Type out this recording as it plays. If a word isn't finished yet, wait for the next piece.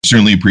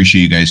certainly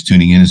appreciate you guys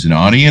tuning in as an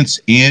audience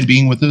and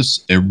being with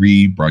us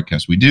every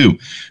broadcast we do.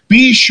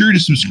 Be sure to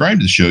subscribe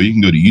to the show. You can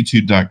go to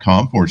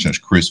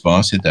youtube.com/Chris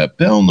Voss, hit that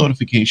bell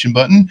notification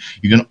button.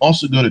 You can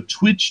also go to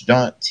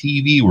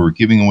twitch.tv, where we're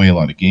giving away a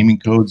lot of gaming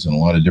codes and a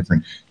lot of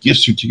different gift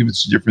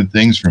certificates to different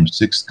things from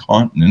 6th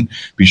Continent.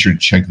 Be sure to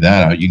check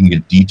that out. You can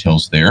get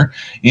details there.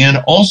 And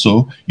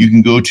also, you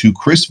can go to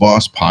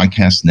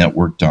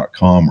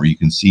chrisvosspodcastnetwork.com, where you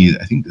can see,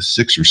 I think, the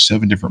 6 or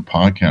 7 different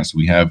podcasts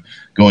we have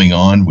going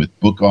on with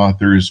book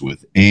authors,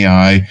 with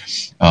AI,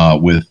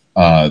 with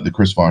the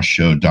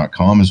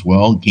chrisvossshow.com as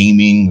well.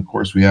 Gaming, of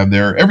course, we have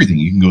there. Everything.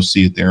 You can go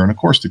see it there. And, of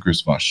course, the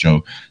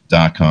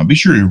chrisvossshow.com. Be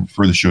sure to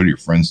refer the show to your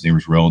friends,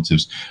 neighbors,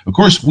 relatives. Of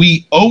course,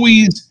 we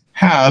always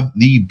have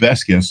the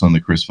best guests on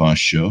the Chris Voss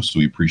Show, so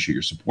we appreciate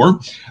your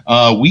support.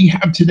 We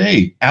have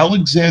today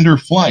Alexander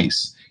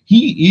Fleiss.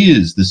 He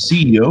is the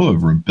CEO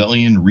of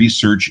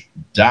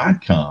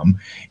RebellionResearch.com,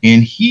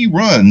 and he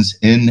runs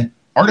an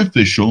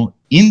artificial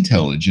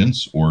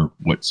intelligence, or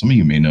what some of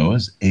you may know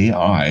as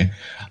AI,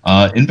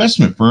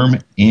 investment firm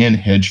and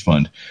hedge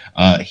fund.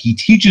 He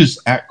teaches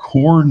at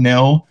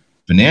Cornell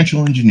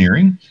Financial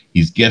Engineering.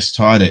 He's guest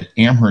taught at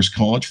Amherst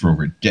College for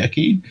over a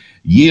decade,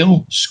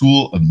 Yale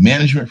School of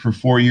Management for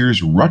 4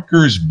 years,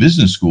 Rutgers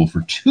Business School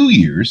for 2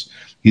 years.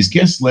 He's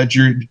guest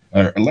lectured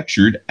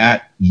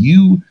at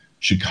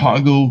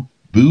Chicago,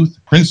 Booth,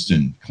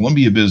 Princeton,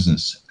 Columbia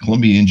Business,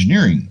 Columbia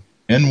Engineering,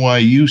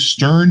 NYU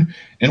Stern,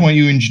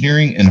 NYU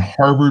Engineering, and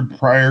Harvard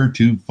prior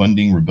to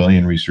funding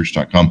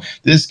RebellionResearch.com.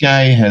 This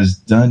guy has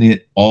done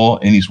it all,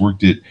 and he's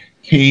worked at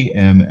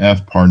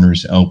KMF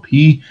Partners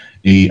LP,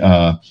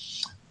 a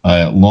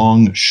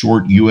long,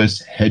 short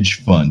U.S.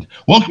 hedge fund.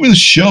 Welcome to the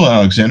show,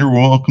 Alexander.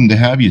 We're welcome to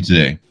have you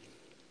today.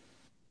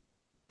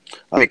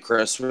 Hi,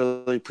 Chris.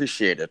 Really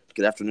appreciate it.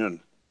 Good afternoon.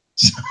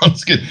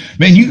 Sounds good.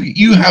 Man,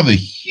 you have a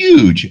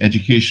huge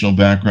educational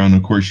background.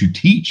 Of course, you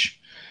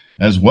teach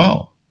as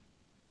well.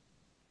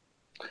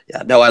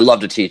 Yeah, no, I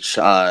love to teach.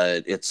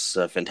 It's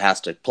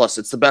fantastic. Plus,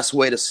 it's the best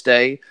way to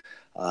stay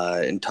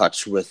in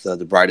touch with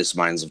the brightest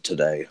minds of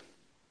today.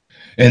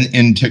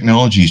 And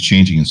technology is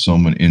changing in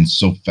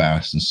so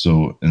fast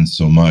and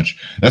so much.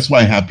 That's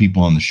why I have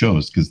people on the show,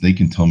 is because they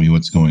can tell me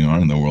what's going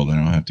on in the world. I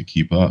don't have to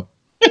keep up.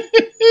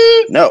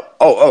 No,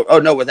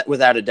 no,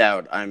 without a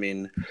doubt. I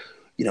mean,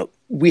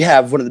 we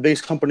have one of the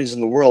biggest companies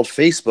in the world,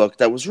 Facebook,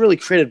 that was really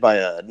created by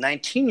a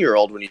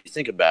 19-year-old. When you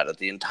think about it,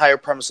 the entire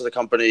premise of the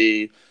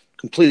company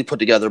completely put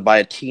together by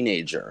a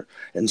teenager.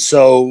 And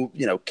so,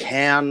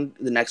 can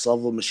the next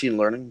level of machine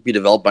learning be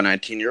developed by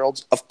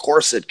 19-year-olds? Of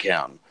course it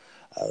can.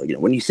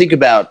 When you think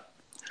about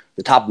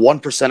the top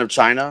 1% of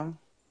China,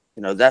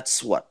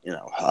 that's what,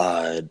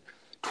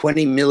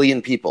 20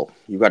 million people.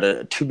 You've got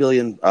a 2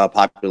 billion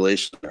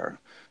population there.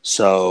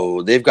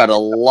 So they've got a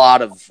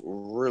lot of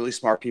really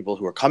smart people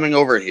who are coming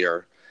over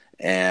here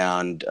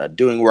and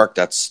doing work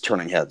that's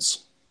turning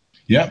heads.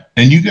 Yeah.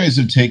 And you guys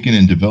have taken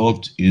and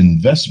developed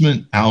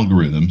investment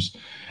algorithms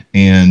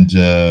and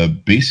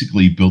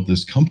basically built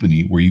this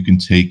company where you can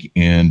take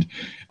and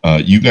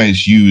you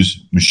guys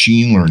use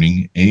machine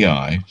learning,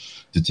 AI,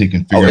 to take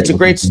and figure out. It's a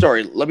great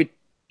story.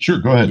 Sure,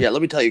 go ahead. Yeah,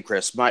 let me tell you,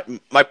 Chris.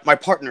 My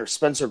partner,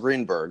 Spencer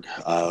Greenberg,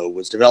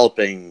 was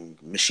developing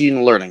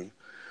machine learning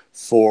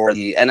for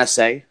the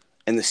NSA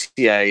and the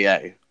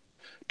CIA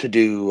to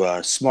do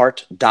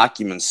smart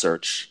document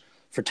search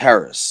for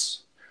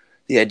terrorists.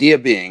 The idea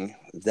being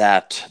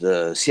that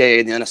the CIA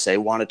and the NSA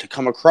wanted to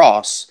come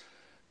across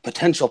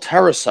potential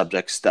terrorist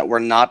subjects that were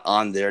not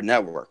on their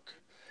network.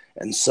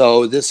 And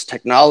so this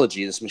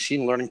technology, this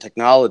machine learning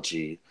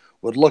technology,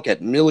 would look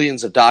at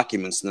millions of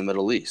documents in the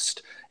Middle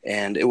East,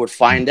 and it would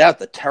find out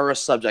that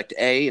terrorist subject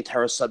A and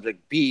terrorist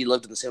subject B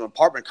lived in the same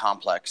apartment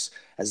complex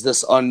as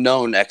this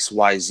unknown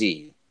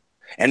XYZ.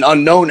 And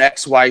unknown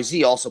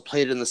XYZ also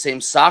played in the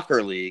same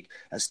soccer league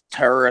as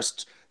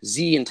terrorist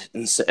Z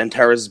and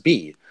terrorist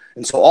B.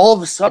 And so all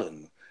of a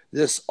sudden,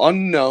 this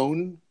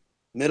unknown,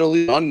 Middle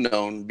East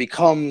unknown,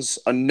 becomes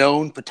a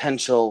known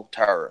potential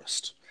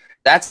terrorist.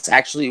 That's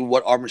actually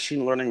what our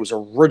machine learning was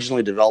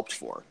originally developed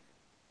for.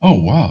 Oh,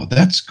 wow.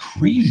 That's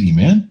crazy,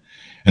 man.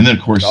 And then,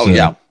 of course,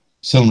 yeah.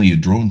 Suddenly a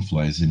drone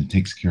flies and it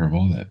takes care of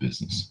all that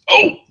business.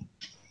 Oh!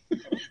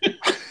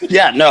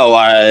 Yeah,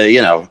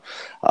 no,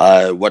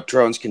 what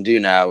drones can do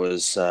now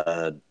is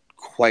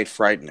quite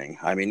frightening.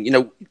 I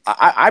mean,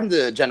 I'm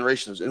the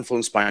generation that was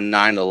influenced by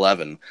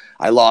 9/11.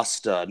 I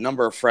lost a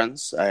number of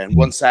friends, and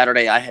one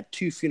Saturday I had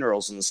 2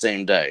 funerals in the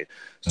same day.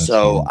 That's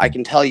so I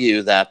can tell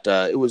you that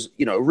it was,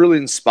 really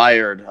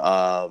inspired,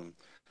 a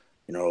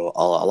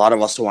lot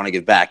of us to want to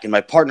give back. And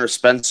my partner,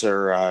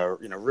 Spencer,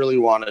 really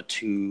wanted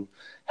to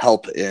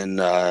help in,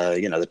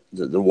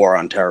 the war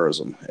on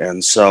terrorism.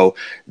 And so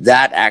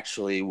that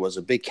actually was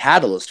a big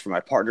catalyst for my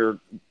partner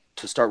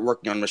to start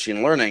working on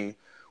machine learning,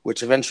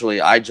 which eventually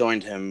I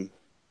joined him,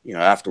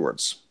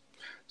 afterwards.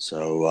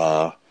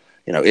 So,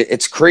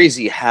 it's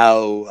crazy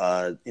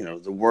how,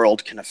 the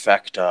world can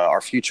affect our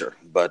future.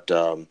 But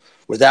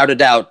without a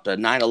doubt,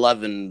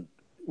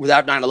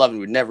 without 9/11,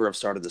 we'd never have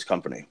started this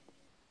company.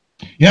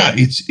 Yeah,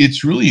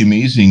 it's really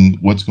amazing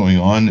what's going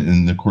on,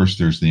 and of course,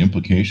 there's the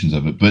implications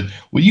of it. But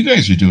what you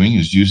guys are doing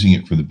is using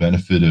it for the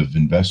benefit of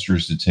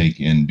investors to take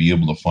and be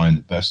able to find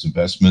the best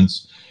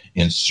investments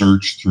and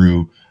search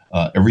through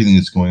everything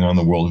that's going on in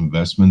the world of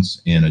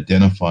investments and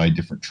identify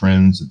different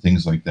trends and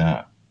things like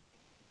that.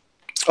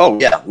 Oh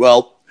yeah,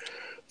 well,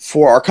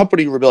 for our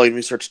company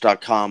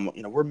rebellionresearch.com,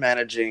 we're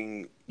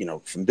managing,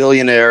 from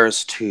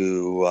billionaires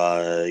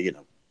to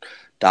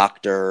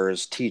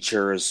doctors,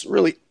 teachers,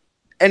 really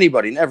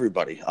anybody and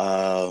everybody.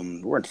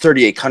 We're in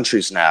 38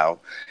 countries now,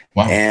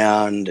 Wow.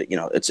 and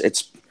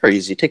it's very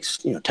easy. It takes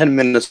 10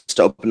 minutes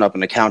to open up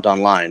an account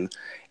online,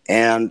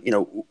 and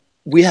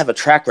we have a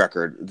track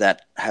record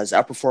that has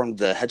outperformed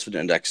the hedge fund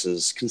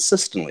indexes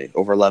consistently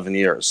over 11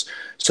 years.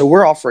 So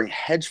we're offering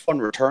hedge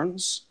fund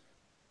returns,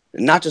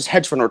 not just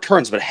hedge fund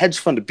returns, but hedge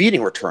fund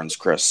beating returns,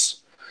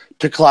 Chris,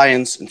 to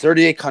clients in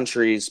 38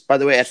 countries. By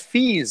the way, at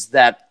fees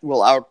that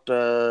will out,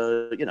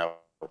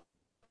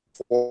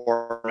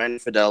 for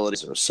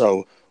infidelities or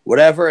so.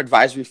 Whatever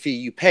advisory fee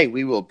you pay,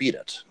 we will beat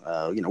it.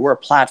 We're a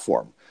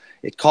platform.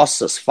 It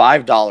costs us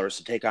 $5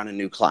 to take on a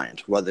new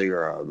client, whether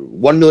you're a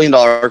 $1 million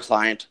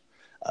client,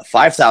 a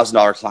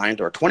 $5,000 client,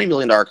 or a $20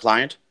 million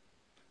client.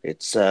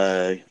 It's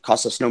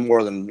costs us no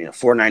more than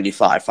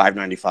 $4.95,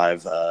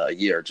 $5.95 a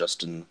year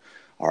just in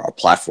our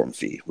platform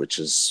fee, which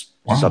is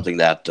Wow. something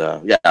that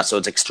so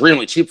it's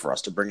extremely cheap for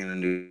us to bring in a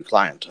new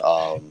client.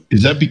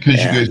 Is that because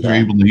you guys And are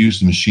able to use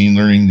the machine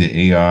learning,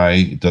 the AI?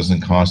 It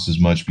doesn't cost as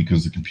much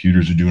because the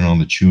computers are doing all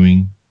the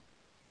chewing.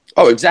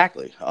 Oh,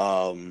 exactly.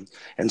 And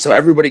so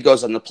everybody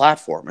goes on the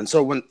platform. And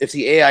so if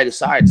the AI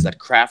decides that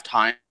Kraft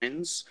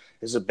Heinz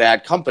is a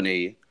bad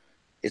company,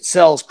 it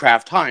sells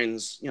Kraft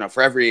Heinz,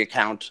 for every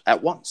account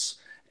at once.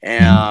 Mhm.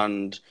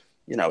 And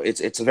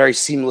it's a very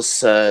seamless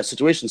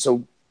situation.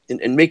 So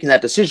in making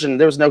that decision,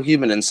 there's no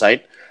human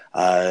insight.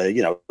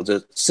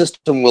 The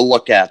system will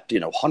look at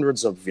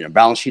hundreds of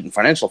balance sheet and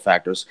financial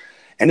factors.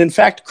 And in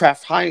fact,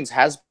 Kraft Heinz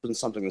has been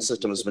something the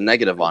system has been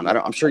negative on.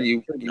 I'm sure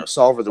you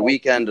saw over the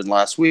weekend and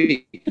last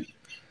week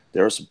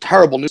there was some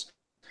terrible news,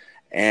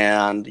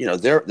 and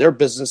their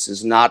business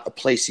is not a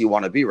place you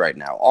want to be right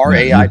now. Our Yeah,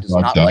 their AI does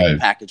stock not like dived.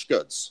 packaged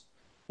goods.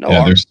 No, Yeah,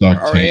 our their stock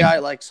our tanked. AI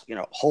likes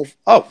whole.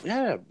 Oh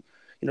yeah,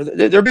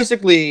 they're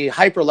basically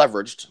hyper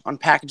leveraged on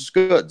packaged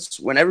goods.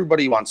 When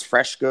everybody wants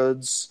fresh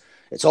goods,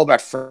 it's all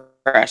about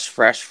fresh,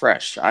 fresh,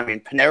 fresh. I mean,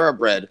 Panera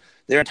Bread,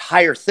 their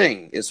entire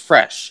thing is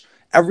fresh.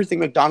 Everything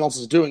McDonald's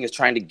is doing is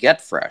trying to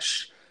get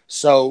fresh.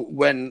 So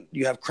when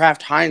you have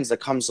Kraft Heinz that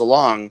comes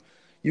along,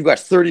 you've got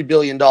 $30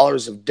 billion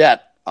of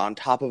debt on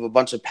top of a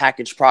bunch of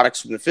packaged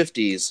products from the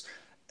 50s.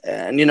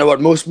 And you know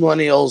what? Most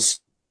millennials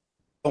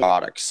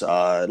products,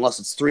 unless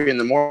it's 3 in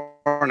the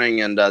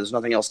morning and there's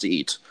nothing else to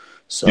eat.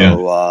 Yeah.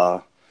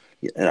 So,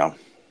 you know,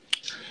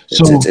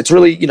 So it's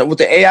really, with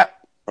the AI.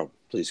 Oh,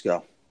 please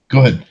go. go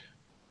ahead.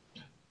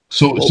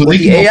 So Well, so what they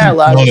the can AI open an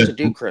allows account us at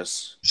to do,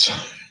 Chris. so,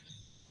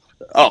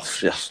 Oh,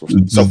 yes, so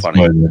that's funny.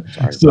 fine.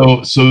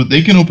 Sorry. So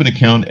they can open an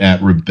account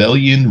at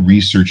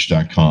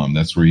rebellionresearch.com.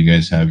 That's where you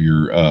guys have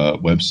your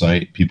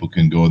website. People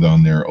can go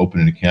down there,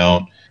 open an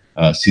account,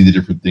 see the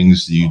different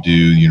things that you do,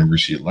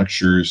 university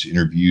lectures,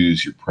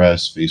 interviews, your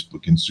press,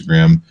 Facebook,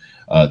 Instagram,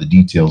 the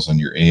details on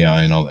your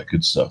AI and all that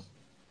good stuff.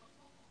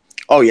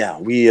 Oh yeah,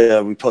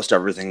 we post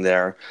everything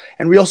there,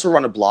 and we also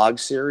run a blog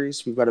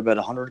series. We've got about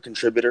 100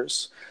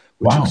 contributors,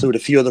 which Wow. include a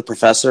few of the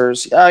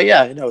professors.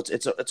 Yeah,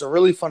 it's a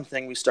really fun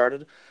thing we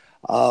started.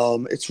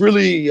 It's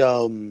really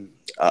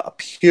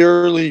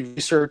purely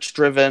research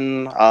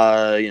driven.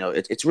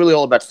 It's really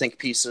all about think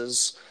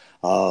pieces.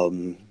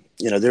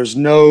 There's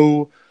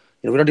no,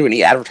 we don't do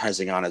any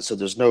advertising on it, so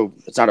there's no.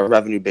 It's not a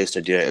revenue based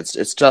idea.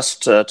 It's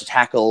just to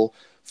tackle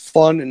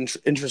fun and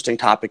interesting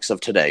topics of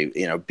today.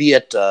 Be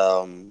it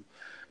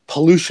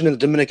pollution in the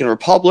Dominican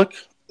Republic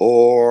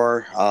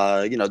or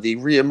the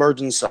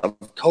reemergence of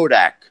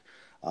Kodak.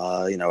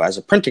 As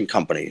a printing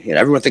company,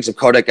 everyone thinks of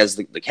Kodak as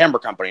the camera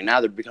company. Now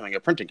they're becoming a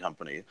printing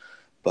company,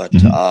 but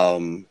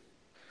Mhm.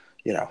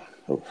 you know,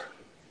 oh,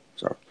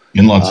 sorry.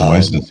 And lots of Um,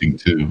 licensing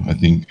too. I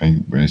think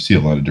I see a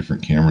lot of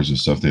different cameras and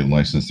stuff they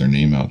license their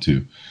name out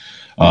to.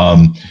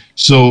 According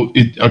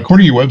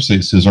to your website,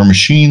 it says our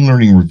machine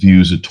learning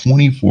reviews a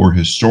 24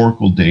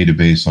 historical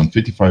database on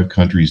 55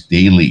 countries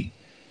daily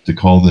to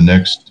call the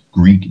next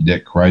Greek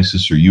debt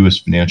crisis or U.S.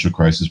 financial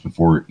crisis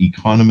before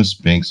economists,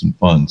 banks, and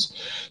funds.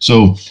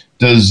 So,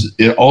 does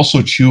it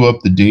also chew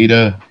up the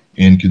data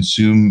and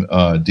consume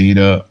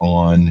data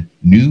on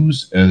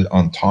news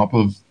on top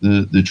of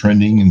the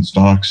trending in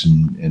stocks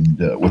and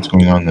what's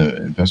going on in the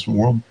investment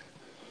world?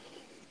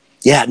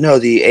 yeah, no,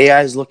 the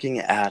AI is looking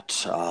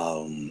at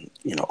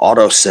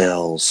auto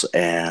sales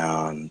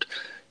and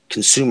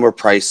consumer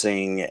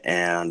pricing.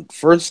 And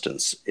for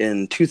instance,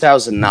 in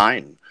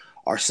 2009,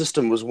 our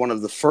system was one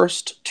of the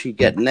first to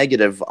get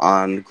negative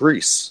on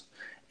Greece.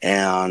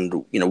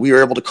 And, we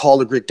were able to call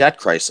the Greek debt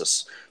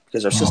crisis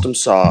because our Wow. system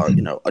saw,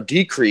 a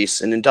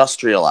decrease in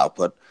industrial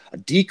output, a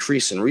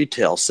decrease in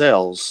retail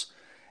sales,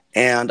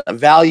 and a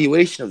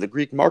valuation of the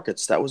Greek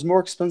markets that was more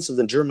expensive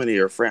than Germany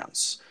or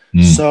France.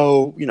 Mm.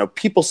 So,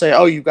 people say,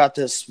 oh, you got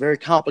this very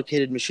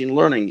complicated machine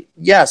learning.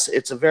 Yes,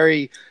 it's a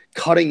very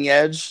cutting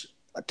edge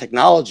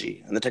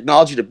technology, and the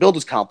technology to build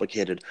is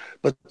complicated.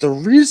 But the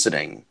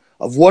reasoning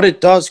of what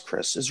it does,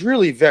 Chris, is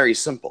really very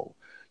simple.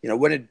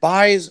 When it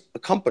buys a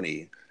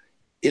company,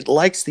 it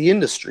likes the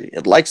industry,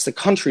 it likes the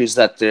countries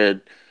that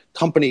the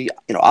company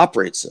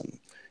operates in.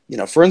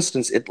 For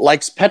instance, it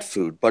likes pet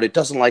food, but it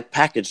doesn't like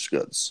packaged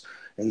goods.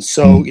 And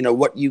so, Mm.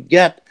 what you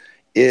get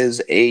is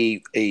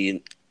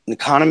an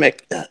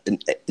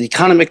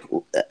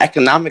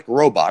economic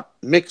robot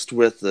mixed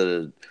with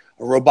a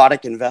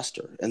robotic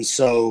investor. And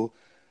so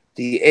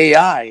the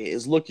AI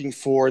is looking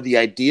for the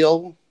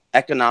ideal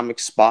economic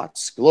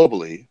spots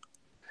globally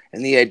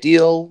and the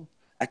ideal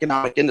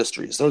economic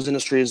industries, those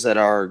industries that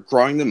are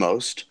growing the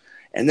most.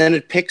 And then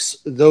it picks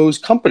those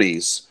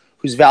companies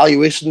whose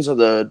valuations are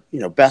the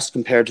best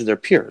compared to their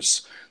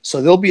peers.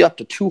 So there'll be up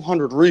to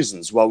 200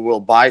 reasons why we'll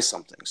buy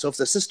something. So if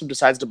the system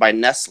decides to buy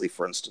Nestle,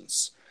 for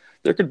instance,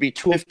 there could be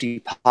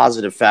 250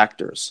 positive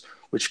factors,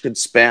 which could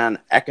span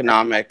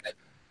economic,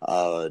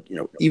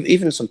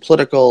 even some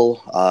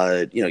political.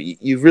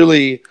 You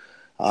really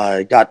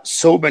got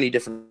so many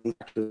different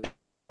factors in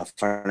the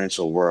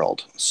financial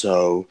world.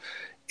 So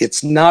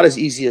it's not as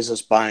easy as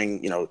us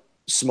buying,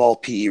 small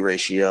PE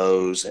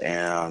ratios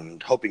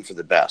and hoping for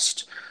the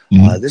best.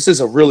 Mm. This is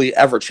a really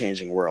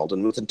ever-changing world,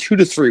 and within 2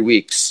 to 3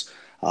 weeks,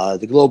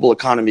 the global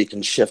economy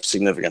can shift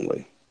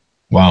significantly.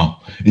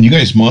 Wow. And you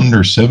guys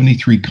monitor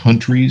 73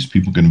 countries.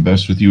 People can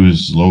invest with you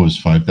as low as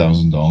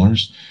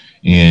 $5,000.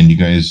 And you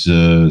guys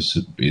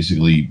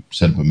basically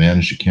set up a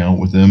managed account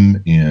with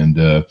them.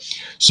 And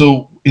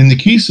so, in the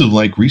case of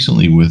like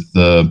recently with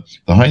the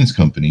Heinz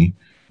Company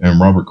and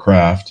Robert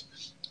Kraft,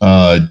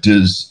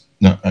 does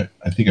no,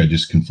 I think I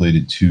just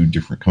conflated two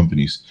different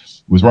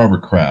companies with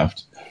Robert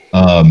Kraft.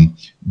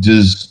 Do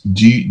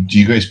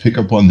you guys pick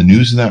up on the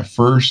news of that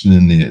first,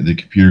 and then the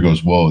computer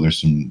goes, "Whoa, there's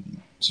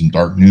some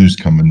dark news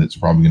coming that's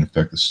probably going to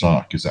affect the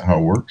stock." Is that how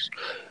it works?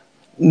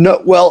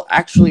 No, well,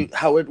 actually,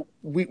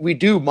 we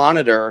do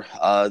monitor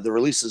the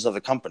releases of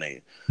the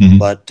company, Mm-hmm.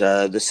 but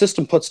the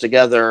system puts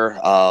together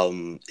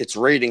its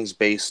ratings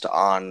based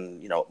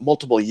on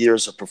multiple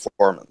years of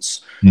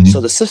performance. So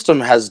Mm-hmm. the system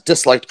has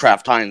disliked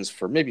Kraft Heinz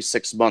for maybe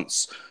 6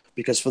 months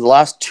because for the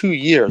last 2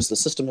 years the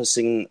system has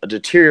seen a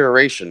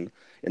deterioration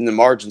in the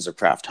margins of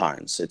Kraft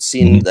Heinz. It's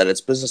seen Mm-hmm. that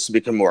its business has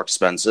become more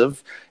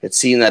expensive. It's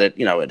seen that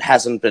it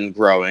hasn't been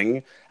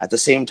growing. At the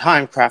same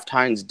time, Kraft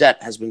Heinz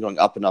debt has been going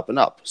up and up and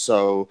up.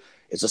 So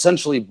it's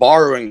essentially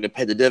borrowing to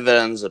pay the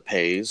dividends it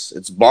pays.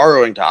 It's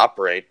borrowing to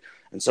operate.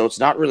 And so it's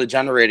not really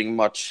generating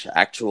much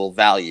actual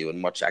value and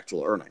much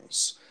actual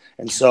earnings.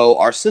 And so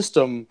our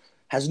system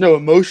has no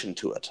emotion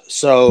to it.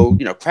 So,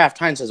 Kraft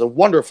Heinz has a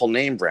wonderful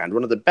name brand,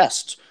 one of the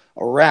best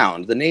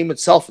around. The name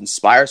itself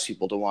inspires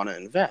people to want to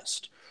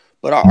invest.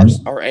 But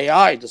Mm-hmm. our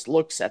AI just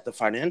looks at the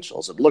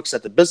financials. It looks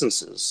at the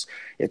businesses.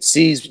 It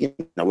sees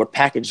what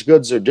packaged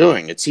goods are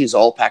doing. It sees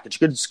all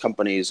packaged goods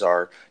companies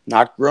are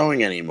not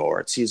growing anymore.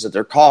 It sees that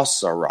their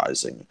costs are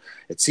rising.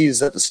 It sees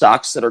that the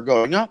stocks that are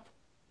going up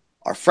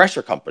are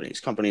fresher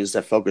companies, companies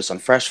that focus on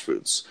fresh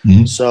foods.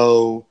 Mm-hmm.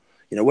 So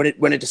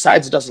when it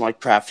decides it doesn't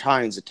like Kraft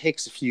Heinz, it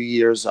takes a few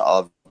years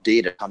of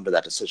data to come to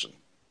that decision.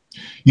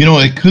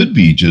 It could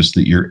be just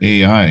that your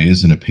AI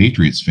isn't a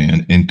Patriots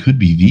fan and could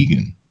be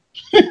vegan.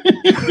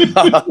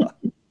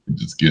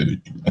 Just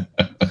kidding.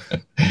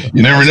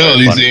 You never That's know very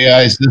these funny.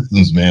 AI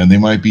systems, man. They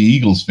might be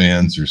Eagles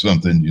fans or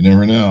something. You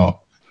never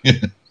know.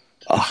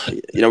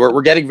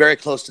 We're getting very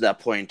close to that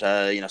point.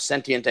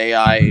 Sentient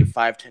AI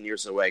 5, 10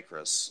 years away,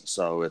 Chris.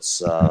 So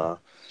it's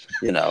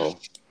you know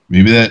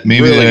Maybe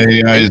really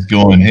the AI is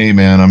going, "Hey,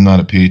 man, I'm not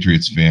a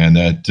Patriots fan.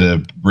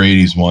 That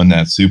Brady's won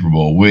that Super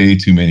Bowl way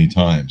too many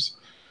times."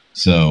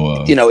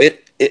 So,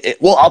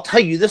 well, I'll tell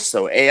you this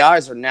though,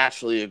 AIs are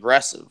naturally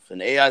aggressive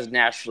and AIs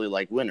naturally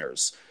like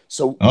winners.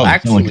 So oh, you sound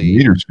like a actually,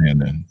 Raiders fan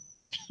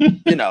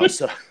then.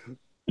 so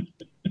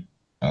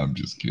I'm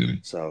just kidding.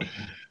 so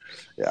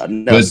yeah,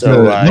 no, But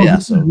so no, yeah,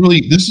 so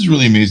this is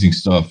really amazing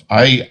stuff.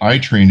 I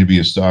trained to be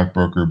a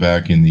stockbroker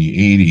back in the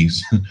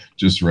 '80s,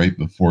 just right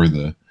before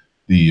the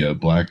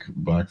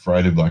Black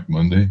Friday, Black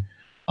Monday,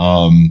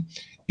 um,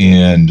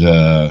 and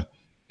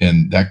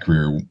and that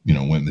career went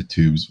in the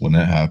tubes when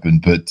that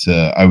happened. But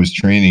I was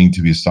training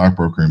to be a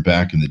stockbroker, and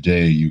back in the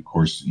day, of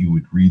course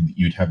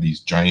you'd have these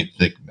giant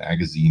thick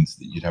magazines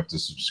that you'd have to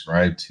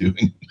subscribe to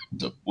and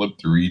to flip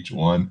through each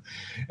one.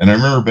 And I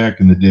remember back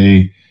in the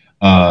day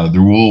the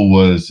rule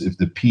was if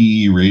the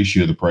PE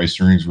ratio, the price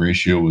earnings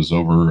ratio, was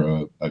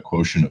over a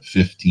quotient of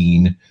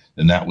 15,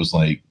 then that was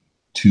like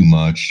too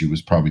much. It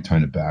was probably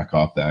time to back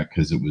off that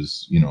because it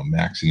was,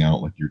 maxing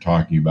out like you're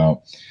talking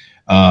about.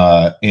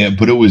 But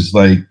it was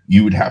like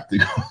you would have to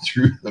go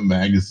through the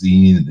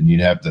magazine and then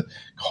you'd have to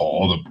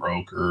call the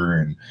broker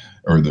and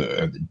or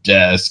the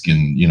desk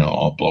and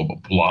all blah blah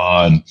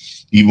blah. And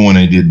even when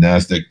I did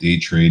Nasdaq day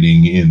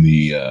trading in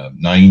the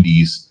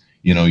 90s,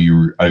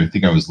 I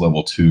think I was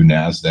level 2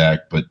 Nasdaq,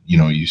 but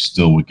you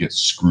still would get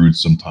screwed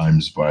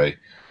sometimes by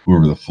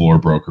whoever the floor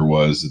broker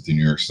was at the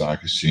New York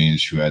Stock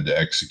Exchange who had to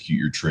execute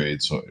your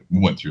trade. So it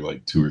went through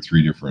like two or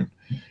three different,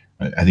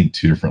 I think,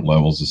 two different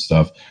levels of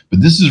stuff.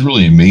 But this is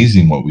really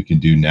amazing what we can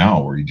do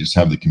now, where you just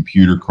have the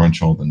computer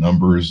crunch all the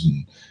numbers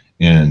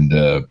and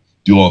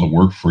do all the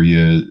work for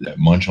you,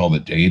 munch all the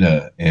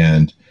data,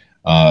 and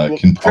Well,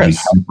 can probably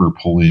Chris, super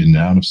pull in and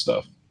out of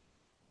stuff.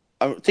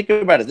 I'm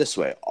thinking about it this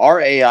way: our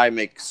AI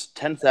makes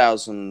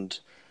 10,000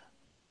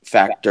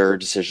 factor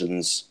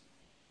decisions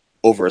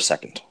over a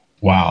second.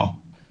 Wow. Wow.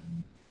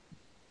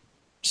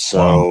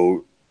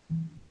 So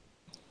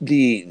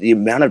the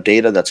amount of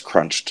data that's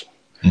crunched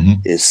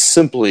Mm-hmm. is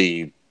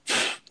simply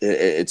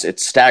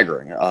it's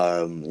staggering.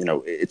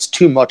 It's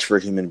too much for a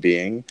human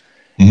being,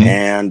 Mm-hmm.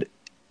 and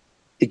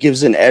it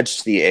gives an edge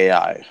to the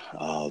AI,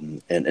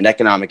 and an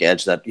economic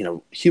edge that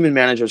human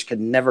managers could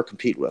never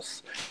compete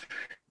with.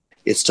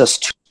 It's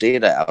just too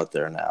data out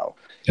there now.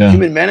 Yeah.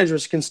 Human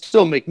managers can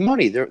still make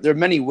money. There are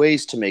many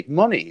ways to make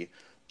money,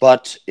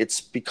 but it's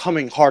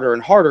becoming harder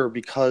and harder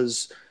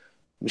because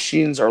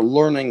machines are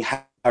learning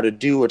how to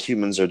do what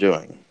humans are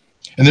doing.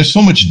 And there's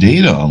so much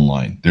data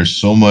online. There's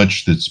so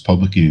much that's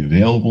publicly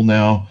available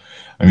now.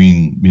 I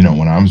mean,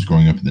 when I was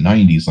growing up in the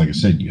 90s, like I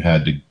said, you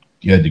had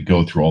to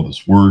go through all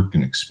this work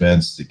and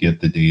expense to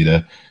get the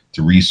data,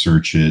 to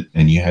research it,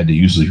 and you had to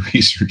usually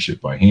research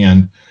it by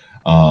hand.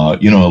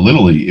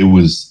 Literally, it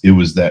was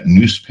that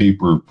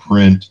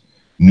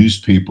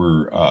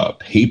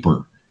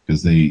paper,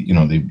 because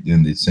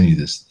they'd send you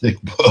this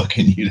thick book,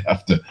 and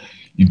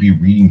you'd be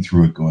reading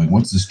through it, going,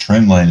 "What's this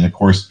trend line?" And of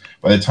course,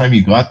 by the time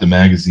you got the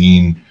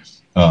magazine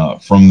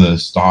from the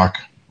stock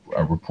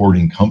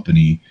reporting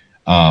company,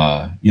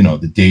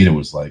 the data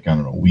was like, I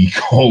don't know, a week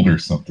old or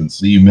something.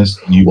 So you missed.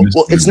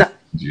 Well, it's not.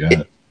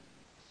 Yeah.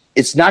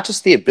 It's not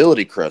just the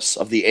ability, Chris,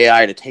 of the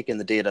AI to take in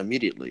the data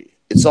immediately.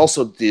 It's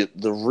also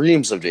the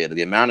reams of data,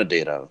 the amount of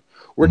data.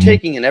 We're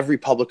taking in every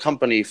public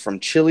company from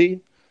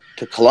Chile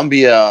to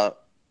Colombia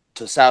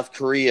to South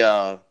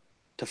Korea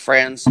to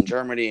France and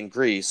Germany and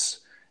Greece.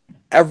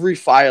 Every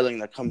filing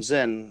that comes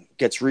in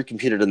gets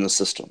recomputed in the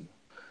system.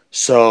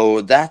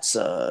 So that's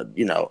a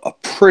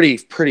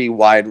pretty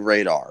wide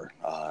radar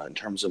in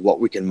terms of what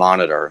we can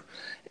monitor.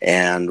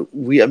 And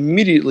we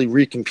immediately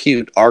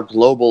recompute our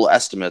global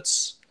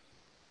estimates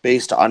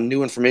based on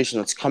new information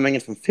that's coming in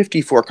from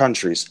 54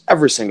 countries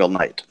every single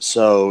night.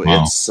 So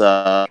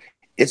Wow.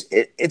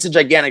 it's a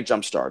gigantic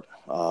jumpstart.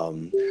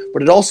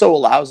 But it also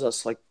allows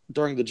us, like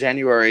during the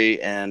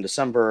January and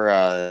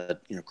December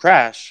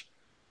crash,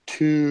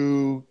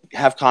 to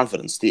have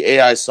confidence. The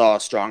AI saw a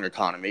strong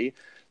economy.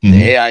 Mm-hmm.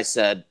 The AI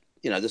said,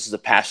 this is a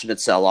passionate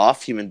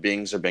sell-off. Human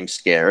beings are being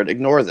scared.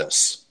 Ignore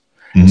this.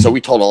 Mm-hmm. And so we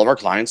told all of our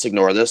clients,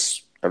 ignore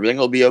this. Everything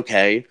will be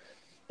okay.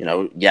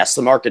 Yes,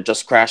 the market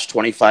just crashed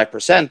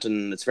 25%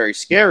 and it's very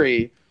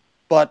scary,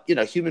 but,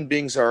 human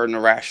beings are an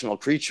irrational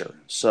creature.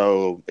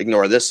 So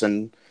ignore this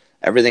and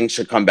everything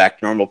should come back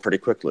to normal pretty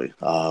quickly.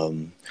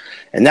 And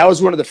that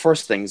was one of the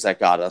first things that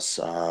got us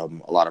a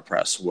lot of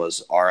press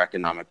was our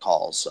economic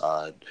calls.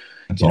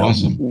 That's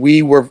awesome.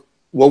 We were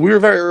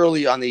very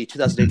early on the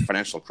 2008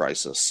 financial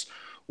crisis.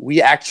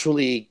 We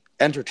actually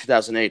entered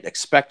 2008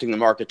 expecting the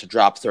market to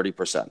drop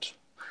 30%.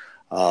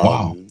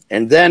 Wow.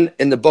 And then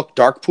in the book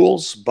Dark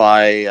Pools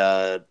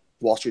by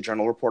Wall Street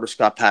Journal reporter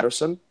Scott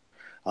Patterson,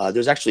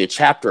 there's actually a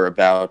chapter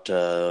about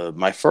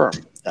my firm.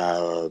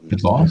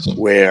 That's awesome.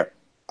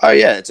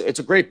 It's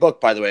a great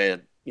book, by the way.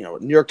 New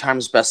York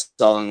Times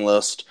best-selling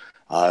list,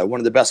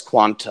 one of the best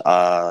quant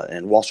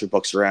and Wall Street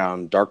books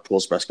around, Dark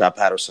Pools by Scott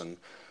Patterson.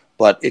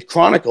 But it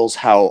chronicles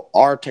how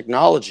our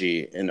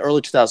technology in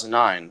early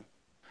 2009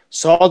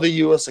 saw the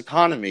U.S.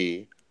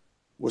 economy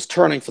was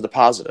turning for the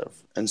positive.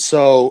 And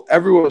so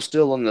everyone was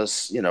still in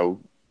this,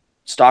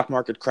 stock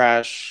market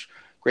crash,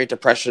 Great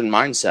Depression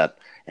mindset.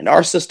 And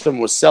our system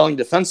was selling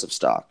defensive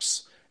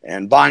stocks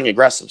and buying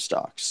aggressive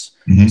stocks.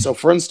 Mm-hmm. So,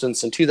 for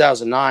instance, in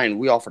 2009,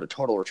 we offered a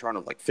total return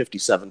of like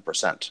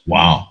 57%.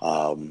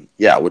 Wow.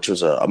 Which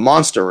was a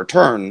monster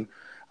return.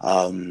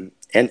 And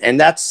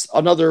that's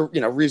another,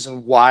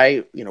 reason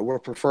why, we're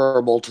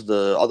preferable to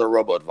the other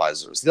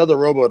robo-advisors. The other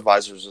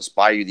robo-advisors just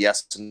buy you the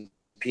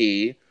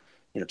S&P,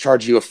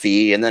 charge you a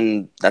fee, and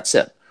then that's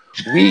it.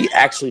 We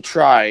actually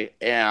try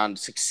and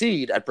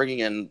succeed at bringing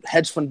in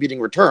hedge fund beating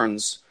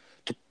returns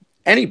to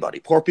anybody,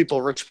 poor people,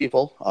 rich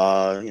people.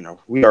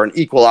 We are an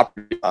equal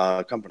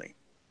company.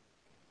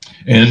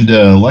 And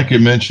like I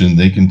mentioned,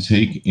 they can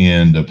take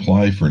and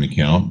apply for an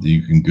account.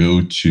 You can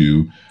go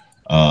to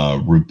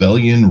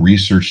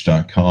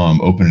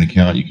rebellionresearch.com, open an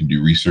account. You can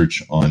do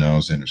research on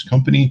Alexander's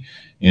company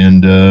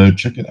and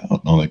check it out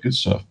and all that good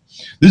stuff.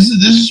 This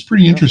is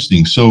pretty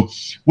interesting. So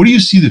what do you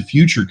see the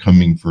future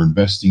coming for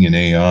investing in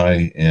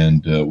AI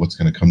and what's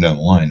going to come down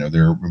the line? Are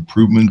there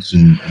improvements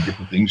and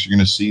different things you're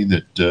going to see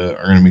that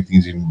are going to make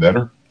things even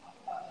better?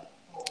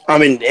 I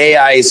mean,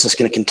 AI is just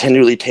going to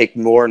continually take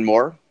more and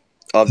more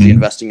of the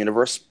investing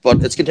universe,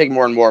 but it's going to take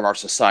more and more of our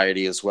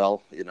society as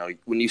well.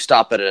 When you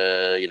stop at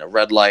a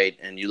red light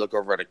and you look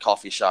over at a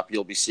coffee shop,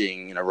 you'll be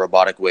seeing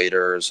robotic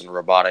waiters and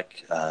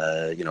robotic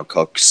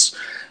cooks.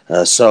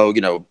 So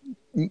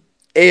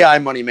AI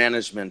money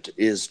management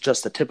is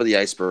just the tip of the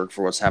iceberg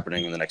for what's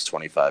happening in the next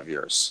 25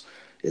 years.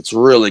 It's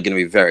really going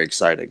to be very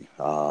exciting.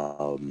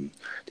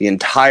 The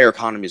entire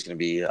economy is going to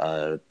be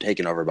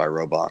taken over by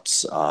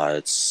robots.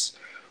 It's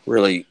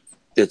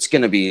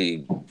going to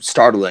be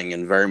startling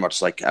and very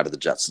much like out of the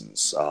Jetsons.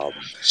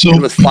 So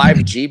And with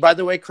 5G, by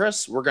the way,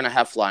 Chris, we're going to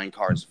have flying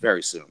cars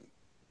very soon.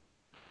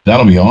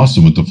 that'll be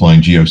awesome with the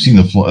flying G. I've seen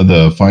the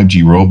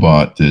 5G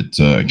robot that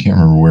I can't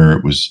remember where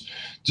it was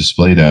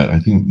displayed at. I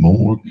think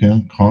Mobile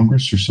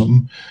Congress or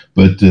something.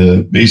 But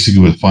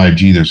basically, with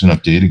 5G, there's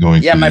enough data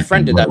going Yeah, through. my You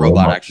friend can did run a that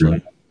robot robot through it.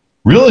 actually.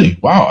 Really?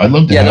 Wow! I'd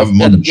love to Yeah, have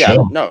him on the yeah,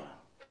 show. no.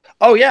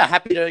 Oh yeah,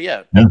 happy to.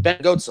 Yeah, Yeah. Ben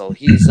Goetzel.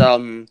 He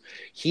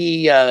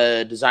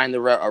designed a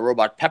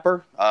robot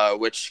Pepper,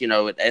 which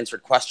it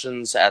answered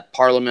questions at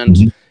Parliament.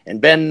 Mhm.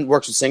 And Ben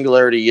works with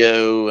Singularity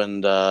U,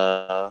 and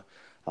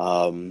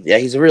yeah,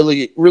 he's a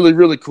really, really,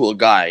 really cool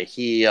guy.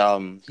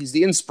 He's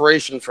the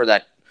inspiration for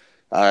that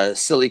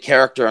silly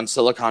character on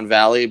Silicon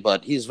Valley,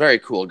 but he's a very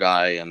cool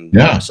guy, and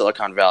Yeah.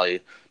 Silicon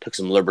Valley took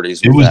some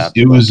liberties It with was that.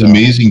 it But was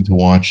amazing to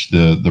watch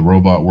the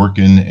robot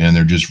working, and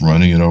they're just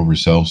running it over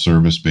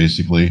self-service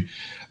basically.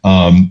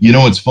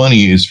 What's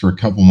funny is for a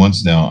couple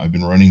months now I've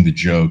been running the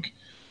joke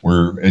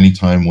where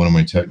anytime one of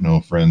my techno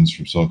friends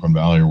from Silicon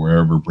Valley or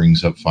wherever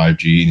brings up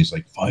 5G and he's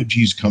like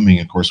 5G is coming.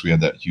 Of course, we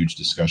had that huge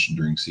discussion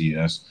during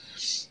CES,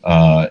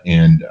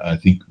 and I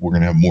think we're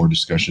going to have more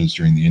discussions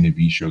during the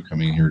NAV show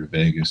coming here to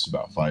Vegas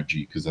about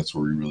 5G because that's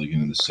where we really get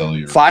into the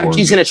cellular. 5G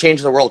is going to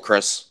change the world,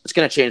 Chris. It's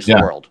going to change the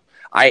Yeah. world.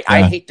 I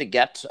Yeah. hate to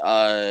get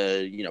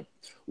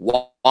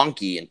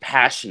wonky and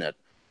passionate,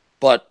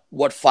 but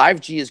what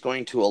 5G is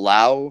going to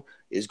allow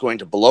is going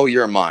to blow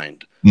your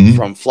mind. Mhm.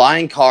 From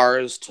flying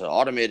cars to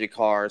automated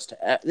cars to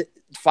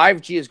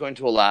 5G is going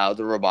to allow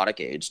the robotic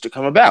age to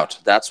come about.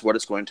 That's what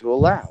it's going to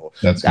allow.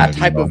 That's That gonna be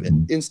type of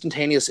awesome.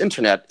 instantaneous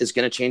internet is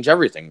going to change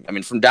everything. I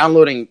mean, from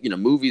downloading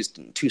movies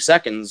in 2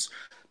 seconds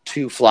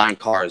to flying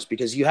cars,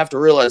 because you have to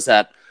realize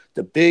that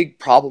the big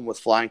problem with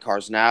flying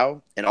cars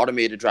now and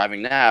automated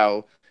driving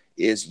now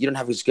is you don't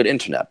have as good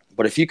internet.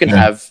 But if you can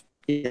Yeah.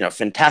 have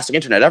fantastic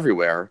internet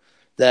everywhere,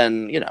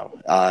 then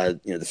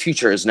the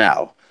future is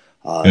now.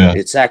 Yeah.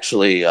 It's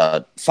actually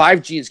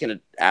 5G is going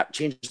to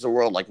change the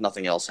world like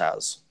nothing else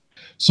has.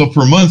 So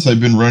for months, I've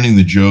been running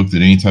the joke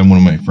that anytime one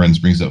of my friends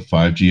brings up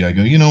 5G, I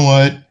go, you know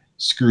what?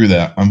 Screw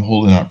that. I'm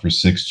holding out for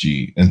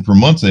 6G. And for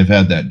months, I've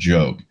had that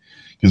joke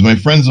because my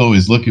friends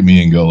always look at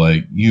me and go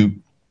like, you're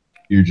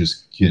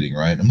just kidding,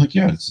 right? I'm like,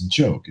 yeah, it's a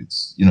joke.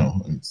 It's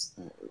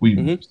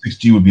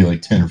 6G would be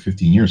like 10 or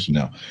 15 years from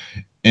now.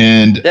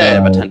 And Yeah,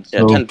 about 10,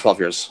 so 10 12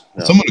 years.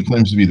 Yeah. someone who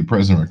claims to be the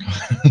president of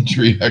our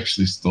country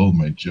actually stole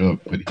my joke,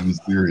 but he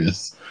was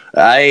serious.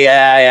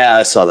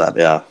 I saw that.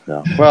 Yeah.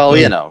 Well,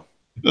 That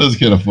was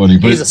kind of funny,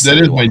 but He's a that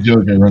silly is my one.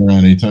 joke. I run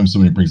around anytime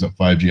somebody brings up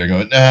 5G, I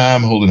go, nah,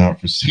 I'm holding out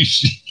for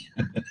 6G.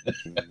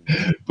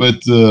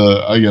 But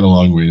I get a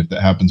long wait if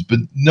that happens.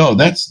 But no,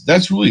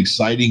 that's really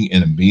exciting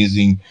and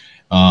amazing.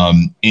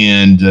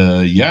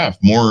 Yeah,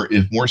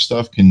 if more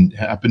stuff can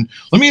happen,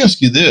 let me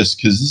ask you this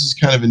because this is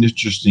kind of an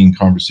interesting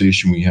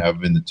conversation we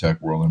have in the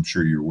tech world. I'm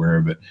sure you're aware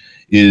of it.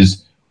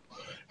 Is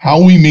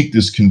how we make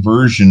this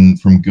conversion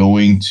from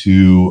going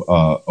to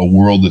a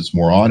world that's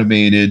more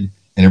automated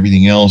and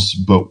everything else,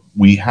 but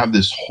we have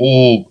this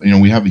whole,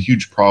 we have a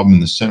huge problem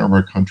in the center of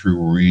our country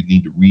where we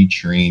need to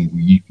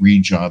retrain,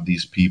 re-job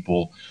these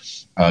people,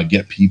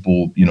 get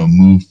people,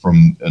 moved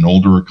from an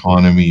older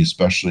economy,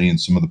 especially in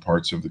some of the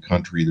parts of the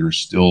country that are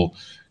still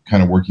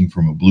kind of working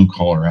from a blue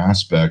collar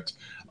aspect.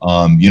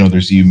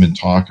 There's even been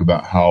talk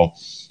about how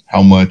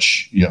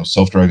much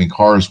self-driving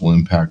cars will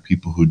impact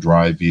people who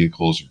drive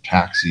vehicles or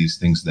taxis,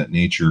 things of that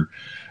nature.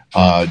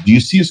 Do you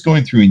see us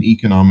going through an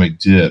economic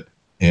dip?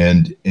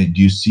 And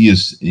do you see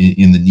us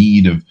in the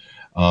need of,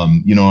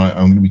 I'm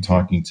going to be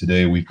talking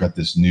today. We've got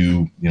this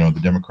new, the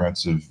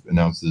Democrats have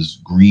announced this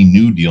Green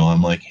New Deal.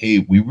 I'm like, hey,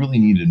 we really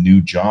need a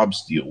new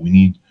jobs deal. We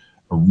need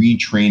a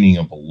retraining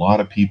of a lot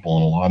of people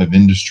in a lot of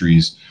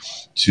industries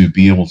to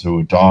be able to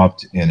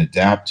adopt and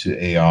adapt to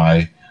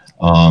AI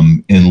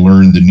and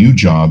learn the new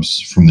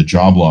jobs from the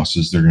job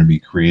losses that are going to be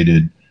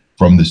created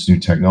from this new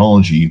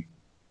technology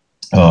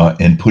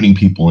and putting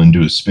people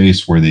into a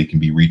space where they can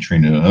be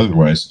retrained. And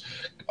otherwise,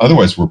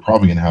 we're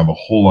probably going to have a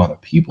whole lot of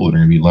people that are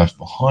going to be left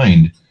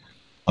behind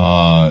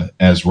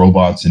as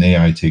robots and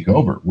AI take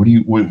over. What do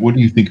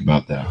you think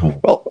about that whole?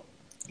 Well,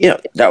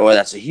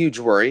 that's a huge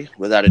worry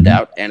without a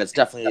doubt, and it's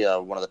definitely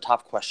one of the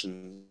top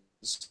questions.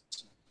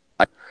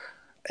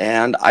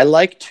 And I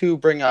like to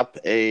bring up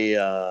a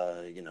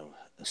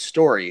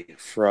story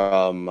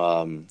from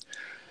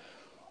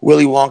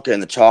Willy Wonka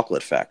and the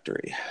Chocolate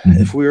Factory. Mhm.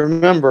 If we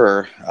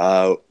remember,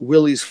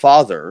 Willy's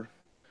father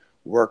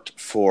worked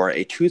for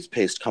a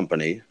toothpaste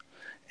company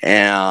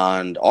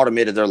and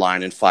automated their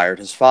line and fired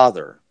his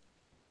father,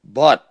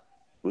 but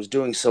was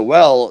doing so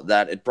well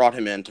that it brought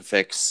him in to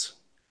fix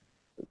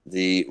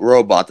the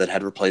robot that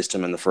had replaced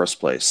him in the first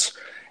place.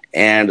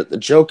 And the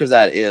joke of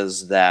that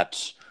is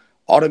that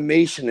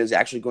automation is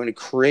actually going to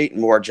create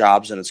more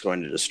jobs than it's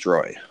going to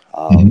destroy.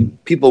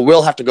 People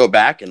will have to go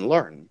back and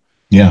learn,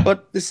 Yeah.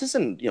 But this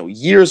isn't,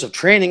 years of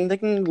training. They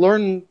can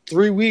learn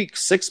 3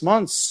 weeks, 6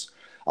 months.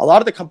 A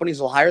lot of the companies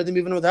will hire them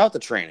even without the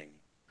training.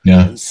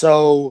 Yeah. And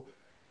so,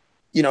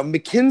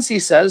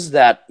 McKinsey says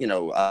that,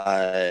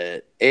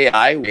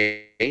 AI will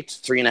create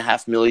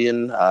 3.5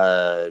 million,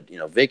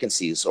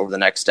 vacancies over the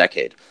next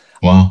decade.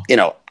 Wow.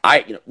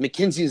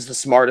 McKinsey is the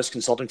smartest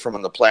consulting firm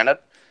on the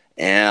planet,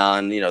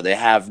 and they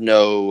have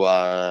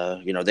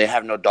no, they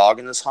have no dog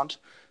in this hunt.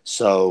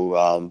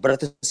 So, but at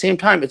the same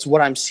time, it's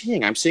what I'm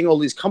seeing. I'm seeing all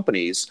these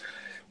companies.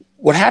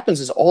 What happens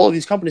is all of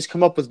these companies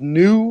come up with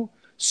new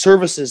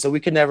services that we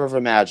could never have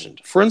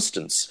imagined. For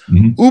instance,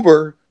 Hmm.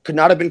 Uber could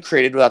not have been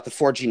created without the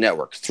 4G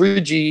network.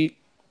 3G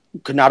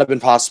could not have been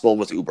possible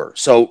with Uber.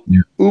 So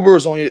Yeah. Uber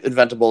is only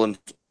inventable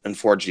in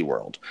 4G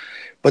world.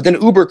 But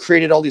then Uber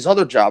created all these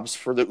other jobs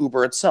for the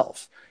Uber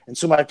itself. And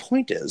so my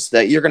point is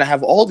that you're going to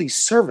have all these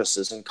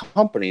services and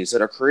companies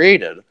that are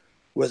created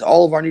with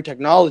all of our new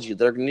technology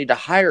that are going to need to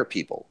hire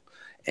people.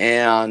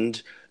 And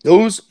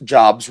those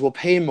jobs will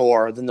pay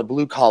more than the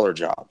blue collar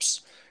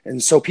jobs.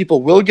 And so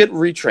people will get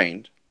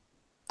retrained,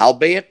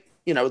 albeit,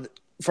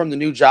 from the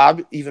new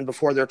job even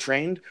before they're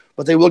trained,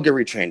 but they will get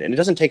retrained. And it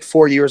doesn't take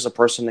 4 years a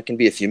person. It can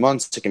be a few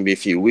months. It can be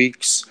a few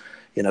weeks.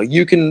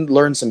 You can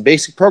learn some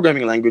basic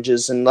programming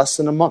languages in less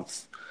than a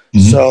month. Hmm.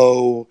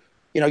 So,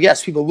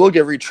 yes, people will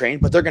get retrained,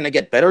 but they're going to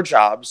get better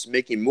jobs,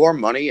 making more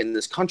money, and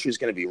this country is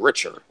going to be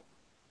richer.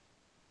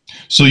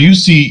 So you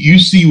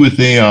see with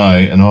AI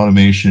and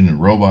automation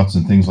and robots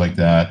and things like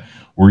that,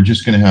 we're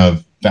just going to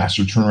have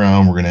faster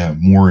turnaround. We're going to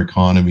have more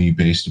economy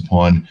based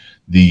upon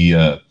the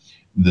uh,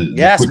 the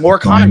Yes, quicker more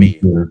time economy.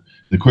 for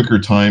the quicker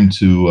time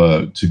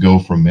to go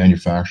from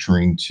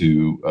manufacturing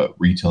to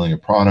retailing a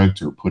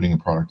product or putting a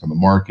product on the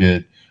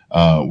market.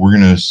 We're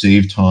going to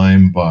save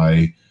time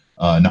by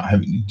not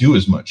having to do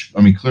as much.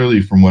 I mean,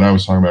 clearly, from what I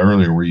was talking about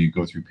earlier, where you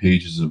go through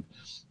pages of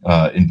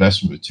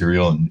investment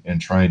material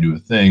and try and do a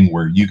thing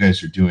where you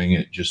guys are doing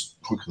it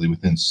just quickly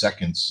within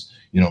seconds,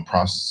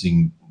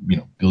 processing,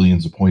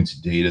 billions of points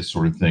of data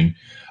sort of thing.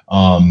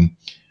 Um,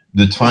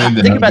 the time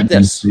that Think I'm going about to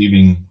be this.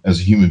 saving as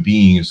a human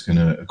being is going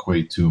to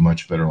equate to a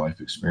much better life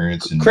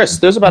experience. Chris,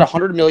 there's about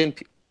 100 million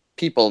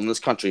people in this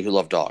country who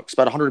love dogs,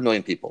 about 100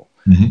 million people.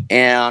 Mhm.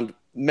 And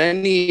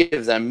many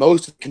of them,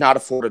 most cannot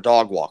afford a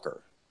dog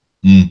walker.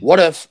 Mm. What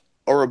if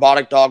a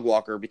robotic dog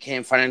walker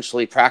became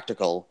financially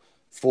practical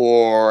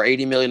for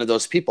 80 million of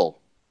those people?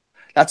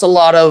 That's a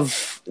lot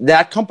of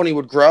that company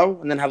would grow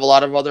and then have a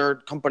lot of other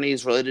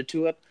companies related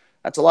to it.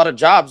 That's a lot of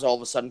jobs all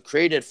of a sudden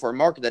created for a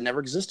market that never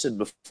existed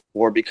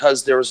before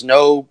because there was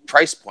no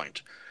price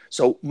point.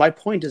 So my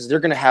point is they're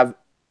going to have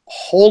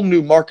whole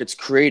new markets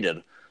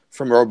created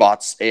from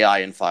robots, AI,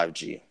 and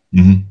 5G.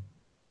 Mhm.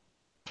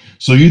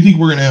 So you think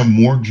we're going to have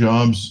more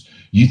jobs?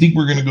 You think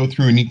we're going to go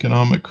through an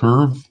economic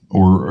curve,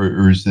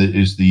 or is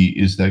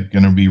that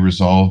going to be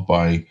resolved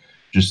by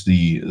just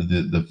the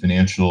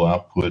financial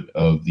output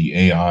of the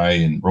AI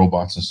and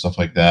robots and stuff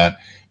like that,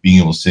 being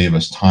able to save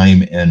us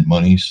time and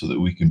money so that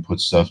we can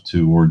put stuff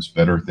towards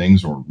better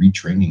things or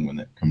retraining when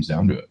it comes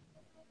down to it?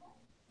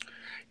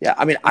 Yeah,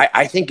 I mean,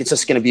 I think it's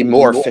just going to be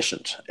more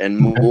efficient and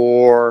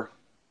more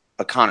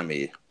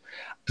economy.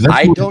 Because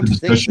that's I what the don't think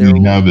discussion there we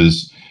will. have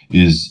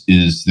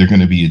is there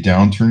going to be a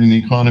downturn in the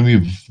economy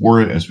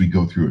before it as we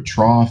go through a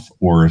trough,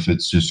 or if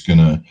it's just going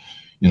to,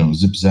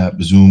 zip zap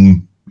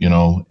zoom,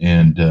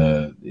 and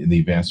the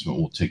advancement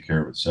will take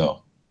care of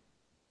itself.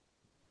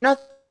 Not,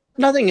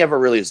 Nothing ever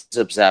really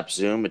zip zap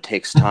zoom. It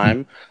takes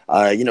time.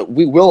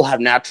 We will have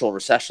natural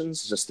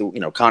recessions. Just the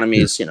Sure.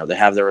 economies. They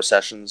have their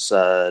recessions.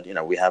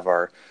 We have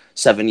our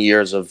 7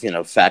 years of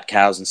fat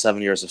cows and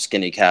 7 years of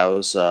skinny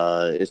cows.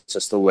 It's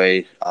just the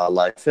way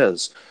life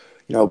is.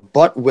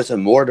 But with a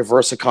more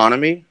diverse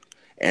economy,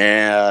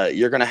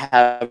 you're going to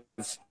have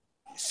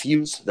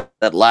feuds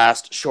that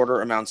last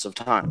shorter amounts of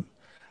time.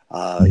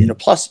 Mhm.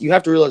 Plus you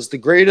have to realize the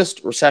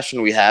greatest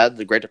recession we had,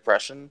 the Great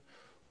Depression,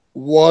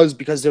 was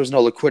because there was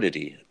no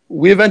liquidity.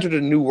 We have entered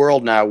a new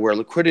world now where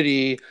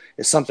liquidity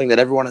is something that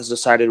everyone has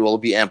decided will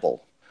be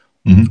ample.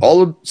 Mhm.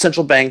 All the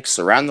central banks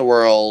around the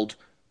world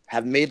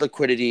have made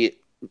liquidity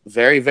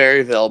very, very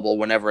available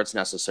whenever it's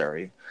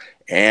necessary.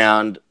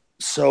 And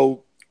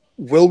so,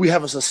 will we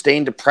have a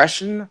sustained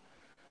depression?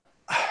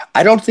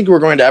 I don't think we're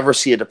going to ever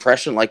see a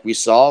depression like we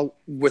saw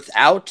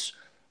without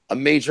a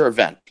major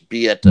event,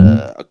 be it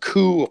Mhm. a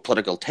coup, a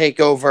political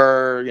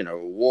takeover,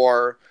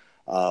 war.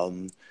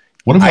 Um,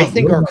 What I about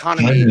think what our about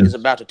economy is China's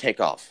about to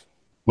take off.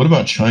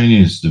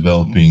 China's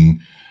developing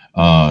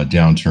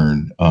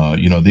downturn?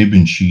 They've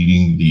been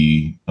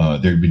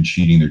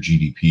cheating their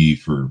GDP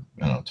for,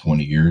 I don't know,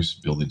 20 years,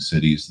 building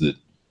cities that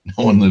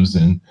no one lives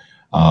in.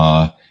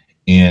 Uh,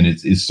 and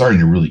it's starting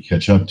to really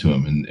catch up to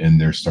them,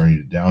 and they're starting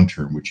to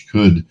downturn, which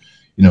could,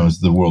 as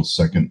the world's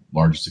second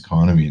largest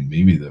economy and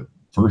maybe the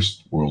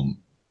first world's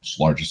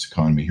largest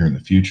economy here in the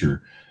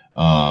future.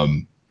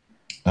 Um,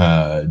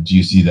 do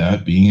you see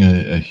that being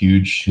a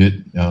huge hit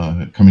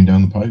coming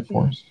down the pipe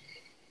for us?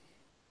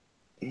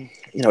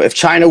 If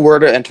China were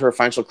to enter a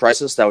financial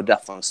crisis, that would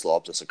definitely slow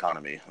up this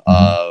economy.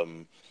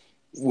 Mhm.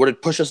 Would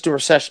it push us to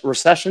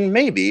recession?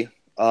 Maybe.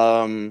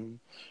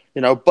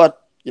 But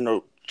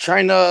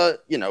China,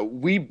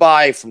 we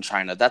buy from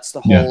China. That's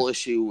the Yeah. whole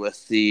issue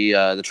with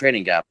the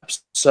trading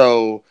gaps.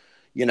 So,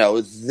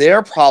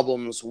 their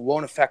problems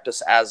won't affect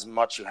us as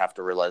much. You have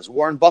to realize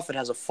Warren Buffett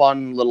has a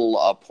fun little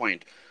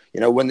point.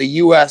 When the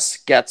U.S.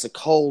 gets a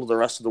cold, the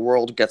rest of the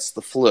world gets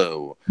the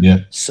flu. Yeah.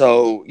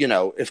 So,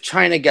 if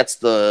China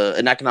gets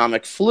an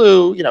economic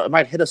flu, it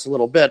might hit us a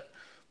little bit.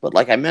 But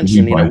like I We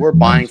mentioned, buy we're from them,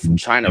 buying so from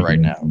China right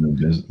now.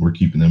 we're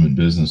keeping them in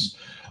business.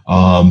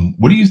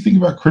 What do you think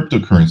about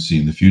cryptocurrency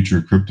and the future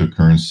of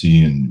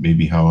cryptocurrency, and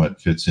maybe how it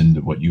fits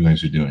into what you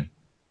guys are doing?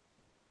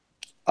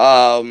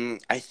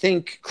 I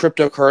think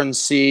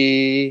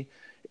cryptocurrency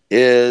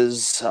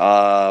is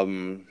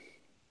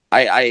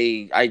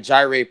I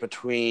gyrate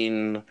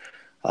between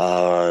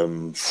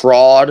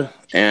fraud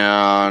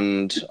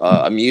and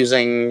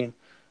amusing,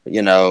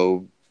 you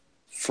know,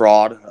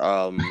 fraud.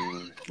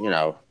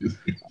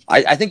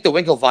 I think the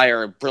Winklevi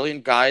are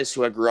brilliant guys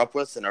who I grew up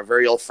with and are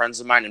very old friends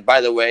of mine. And by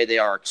the way, they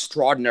are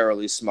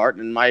extraordinarily smart.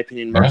 In my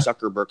opinion, Mark Yeah,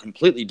 Zuckerberg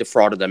completely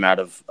defrauded them out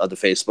of the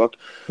Facebook.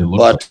 it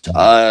looks like.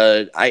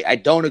 But I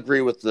don't agree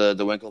with the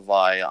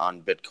Winklevi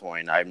on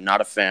Bitcoin. I'm not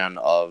a fan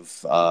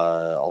of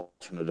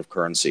alternative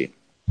currency.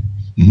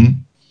 Hmm.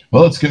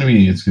 Well, it's gonna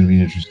be an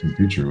interesting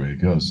future way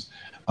it goes.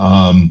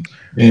 Um,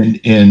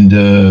 and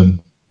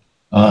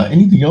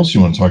anything else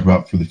you want to talk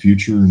about for the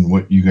future and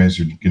what you guys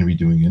are going to be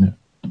doing in it?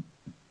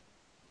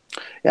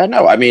 Yeah,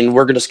 no, I mean,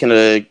 we're just going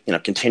to,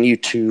 continue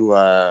to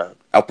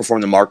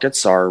outperform the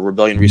markets. Our Mhm.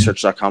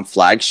 rebellionresearch.com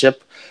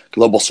flagship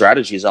global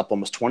strategy is up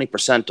almost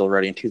 20%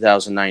 already in Wow.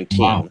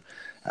 2019.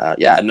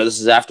 Yeah, no, this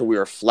is after we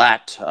were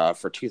flat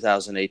for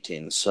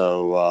 2018.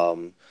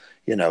 So,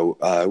 we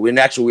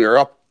were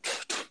up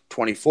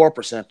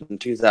 24% in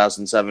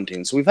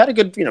 2017. So we've had a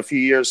good, few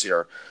years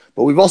here,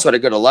 but we've also had a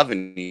good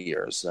 11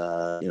 years.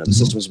 The Mhm.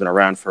 system's been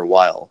around for a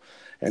while.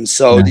 And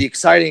so Yeah. the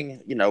exciting,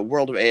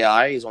 world of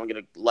AI is only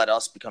going to let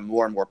us become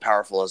more and more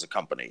powerful as a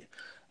company.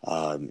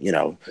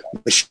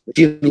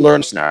 Machine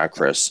learns now,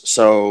 Chris.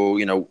 So,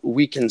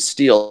 we can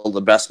steal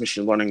the best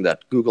machine learning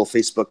that Google,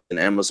 Facebook, and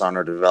Amazon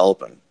are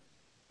developing.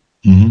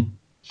 Mhm.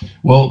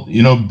 Well,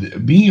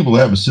 being able to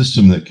have a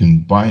system that can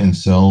buy and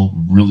sell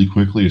really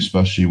quickly,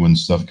 especially when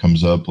stuff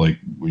comes up, like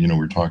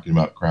we're talking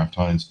about Kraft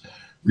Heinz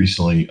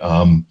recently,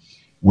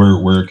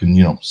 where it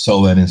can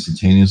sell that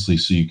instantaneously,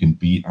 so you can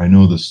beat. I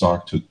know the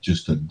stock took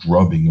just a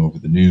drubbing over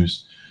the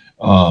news,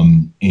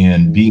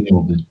 and being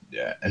able to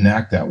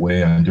enact that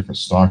way on different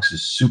stocks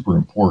is super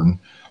important.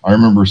 I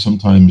remember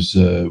sometimes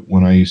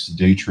when I used to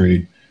day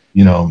trade.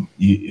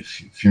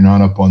 If you're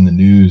not up on the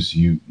news,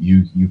 you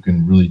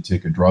can really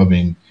take a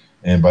drubbing,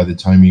 and by the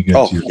time you get to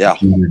Oh, your yeah.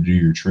 computer to do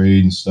your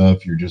trade and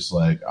stuff, you're just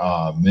like,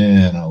 ah,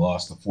 man, I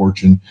lost a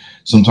fortune.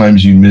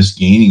 Sometimes you miss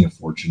gaining a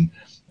fortune.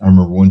 I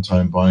remember one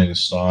time buying a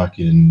stock,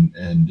 and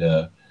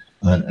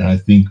I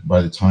think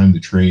by the time the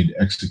trade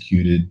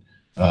executed,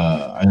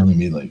 I only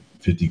made like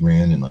 50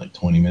 grand in like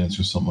 20 minutes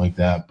or something like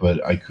that.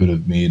 But I could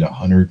have made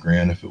 100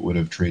 grand if it would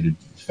have traded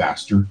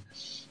faster,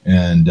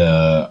 and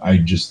I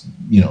just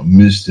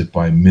missed it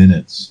by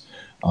minutes.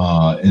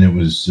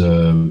 And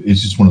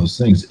it's just one of those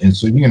things. And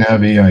so you can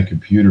have AI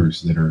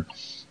computers that are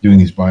doing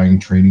these buying,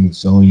 trading, and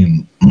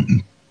selling,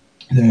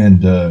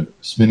 and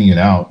spinning it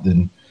out.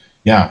 Then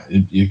yeah,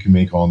 it can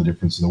make all the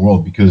difference in the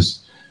world,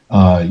 because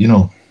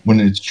when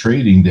it's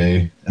trading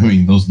day, I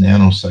mean, those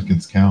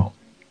nanoseconds count.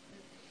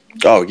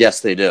 Oh, yes,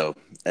 they do.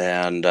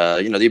 And,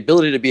 the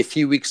ability to be a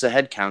few weeks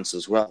ahead counts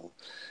as well.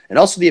 And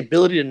also the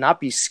ability to not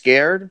be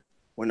scared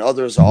when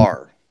others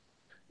are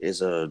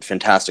is a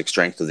fantastic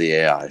strength of the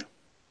AI.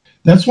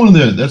 That's one of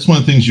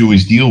the things you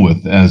always deal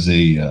with as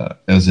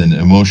an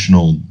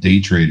emotional day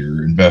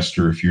trader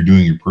investor. If you're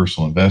doing your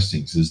personal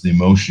investings, is the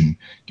emotion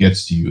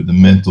gets to you, the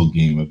mental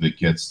game of it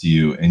gets to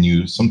you, and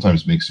you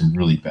sometimes make some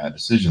really bad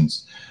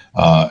decisions.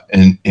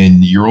 And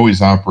you're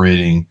always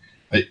operating.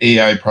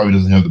 AI probably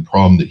doesn't have the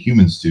problem that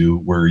humans do,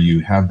 where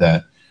you have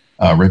that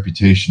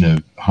reputation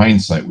of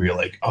hindsight, where you're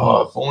like,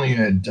 oh, if only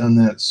I had done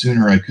that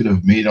sooner, I could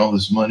have made all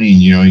this money.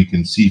 And you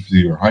can see through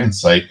your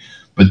hindsight,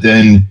 but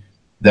then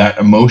that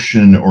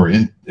emotion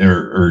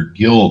or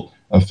guilt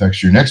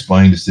affects your next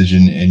buying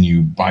decision, and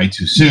you buy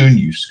too soon,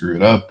 you screw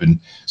it up. And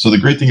so the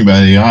great thing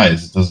about AI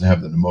is it doesn't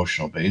have that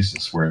emotional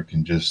basis, where it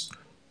can just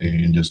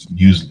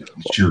use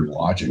sheer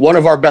logic. One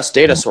of our best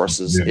data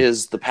sources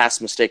is the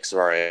past mistakes of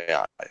our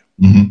AI.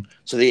 Mm-hmm.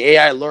 So the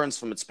AI learns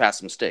from its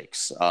past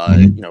mistakes.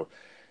 Mm-hmm.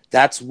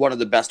 That's one of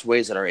the best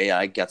ways that our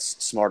AI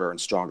gets smarter and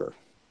stronger.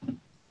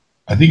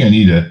 I think I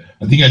need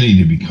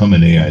to become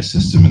an AI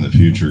system in the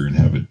future and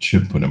have a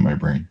chip put in my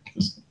brain,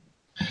 because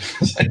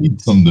I need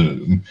something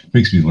that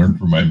makes me learn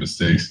from my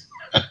mistakes.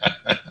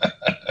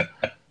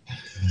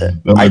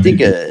 That I might be think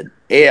good.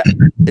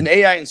 an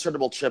AI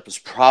insertable chip is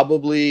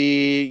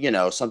probably,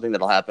 something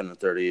that'll happen in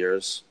 30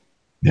 years.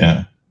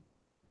 Yeah,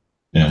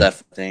 yeah,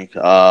 Definitely think.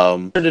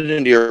 Put it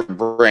into your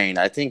brain.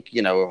 I think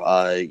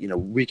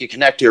we can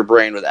connect to your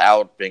brain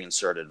without being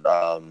inserted.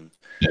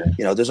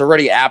 yeah. There's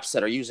already apps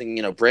that are using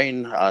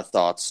brain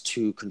thoughts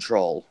to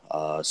control.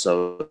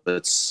 So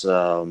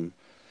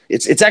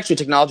it's actually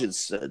technology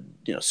that's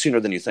sooner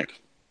than you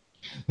think.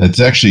 That's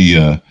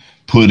actually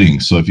pudding.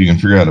 So if you can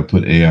figure out how to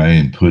put AI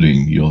in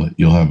pudding, you'll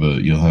have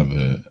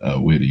a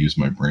way to use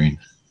my brain.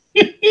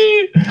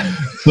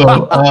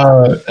 So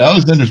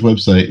Alexander's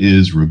website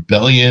is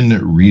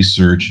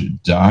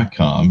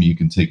rebellionresearch.com. You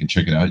can take and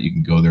check it out. You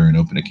can go there and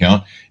open an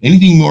account.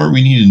 Anything more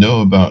we need to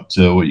know about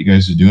what you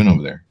guys are doing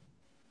over there?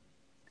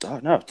 Oh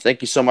no,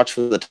 thank you so much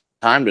for the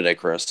time today,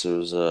 Chris. It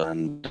was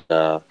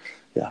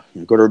yeah,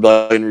 go to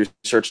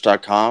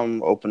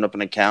rebellionresearch.com, open up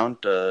an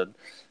account,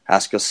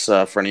 ask us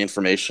for any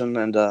information,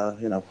 and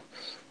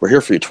we're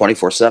here for you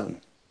 24/7.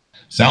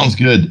 Sounds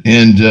good.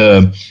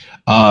 And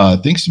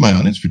thanks to my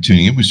audience for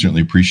tuning in. We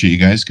certainly appreciate you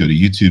guys. Go to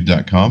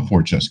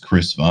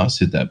youtube.com/Chris Voss.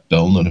 Hit that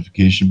bell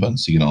notification button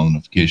so you get all the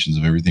notifications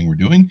of everything we're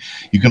doing.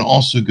 You can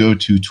also go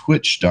to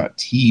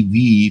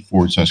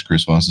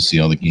twitch.tv/Chris Voss to see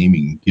all the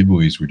gaming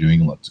giveaways we're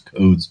doing, lots of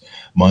codes,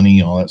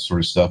 money, all that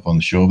sort of stuff on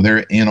the show over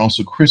there. And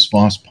also Chris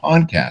Voss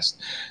Podcast.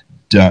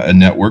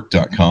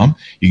 Network.com.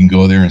 You can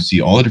go there and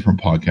see all the different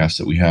podcasts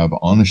that we have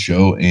on the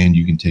show, and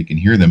you can take and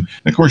hear them.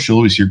 And of course, you'll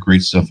always hear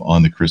great stuff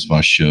on the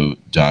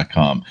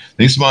ChrisVossShow.com.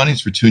 Thanks,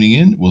 audience, for tuning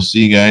in. We'll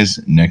see you guys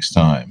next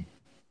time.